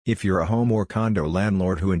If you're a home or condo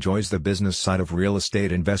landlord who enjoys the business side of real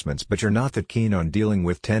estate investments but you're not that keen on dealing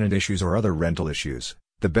with tenant issues or other rental issues,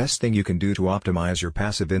 the best thing you can do to optimize your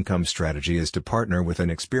passive income strategy is to partner with an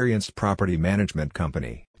experienced property management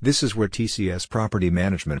company. This is where TCS Property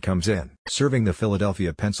Management comes in. Serving the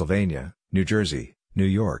Philadelphia, Pennsylvania, New Jersey, New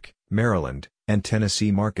York, Maryland, and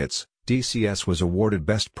Tennessee markets, TCS was awarded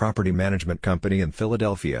Best Property Management Company in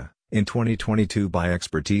Philadelphia in 2022 by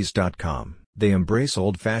Expertise.com. They embrace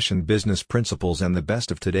old-fashioned business principles and the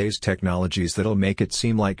best of today's technologies that'll make it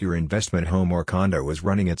seem like your investment home or condo is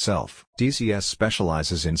running itself. TCS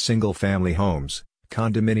specializes in single-family homes,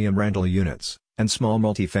 condominium rental units, and small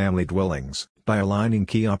multifamily dwellings. By aligning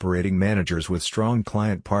key operating managers with strong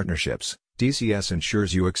client partnerships, TCS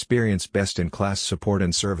ensures you experience best-in-class support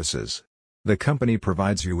and services. The company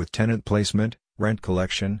provides you with tenant placement, rent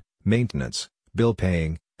collection, maintenance, bill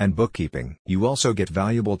paying, and bookkeeping. You also get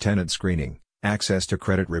valuable tenant screening, access to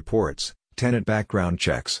credit reports, tenant background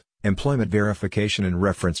checks, employment verification and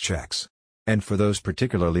reference checks. And for those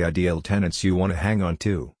particularly ideal tenants you want to hang on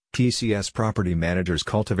to, TCS property managers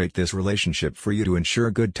cultivate this relationship for you to ensure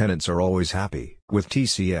good tenants are always happy. With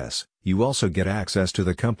TCS, you also get access to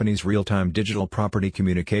the company's real-time digital property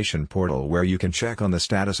communication portal where you can check on the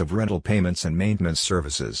status of rental payments and maintenance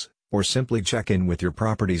services, or simply check in with your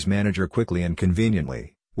property's manager quickly and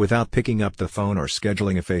conveniently, without picking up the phone or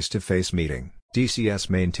scheduling a face-to-face meeting. TCS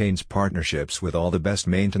maintains partnerships with all the best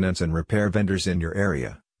maintenance and repair vendors in your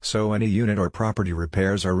area, so any unit or property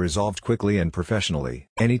repairs are resolved quickly and professionally.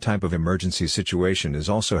 Any type of emergency situation is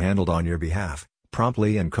also handled on your behalf,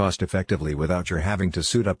 promptly and cost-effectively without your having to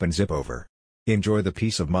suit up and zip over. Enjoy the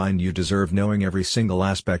peace of mind you deserve knowing every single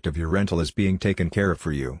aspect of your rental is being taken care of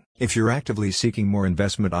for you. If you're actively seeking more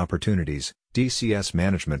investment opportunities, TCS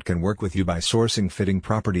Management can work with you by sourcing fitting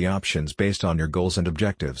property options based on your goals and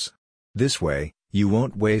objectives. This way, you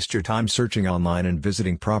won't waste your time searching online and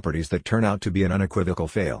visiting properties that turn out to be an unequivocal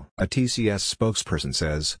fail. A TCS spokesperson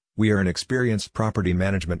says, "We are an experienced property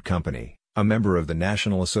management company, a member of the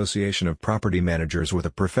National Association of Property Managers with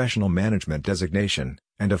a professional management designation,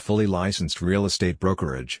 and a fully licensed real estate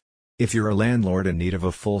brokerage. If you're a landlord in need of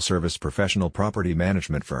a full-service professional property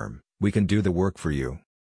management firm, we can do the work for you.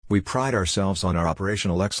 We pride ourselves on our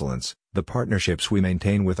operational excellence, the partnerships we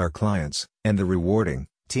maintain with our clients, and the rewarding,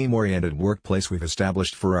 team-oriented workplace we've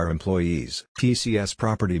established for our employees." TCS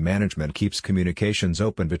Property Management keeps communications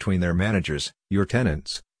open between their managers, your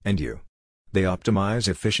tenants, and you. They optimize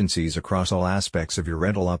efficiencies across all aspects of your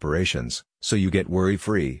rental operations, so you get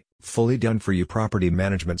worry-free, fully done-for-you property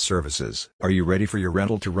management services. Are you ready for your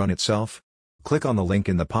rental to run itself? Click on the link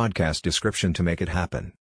in the podcast description to make it happen.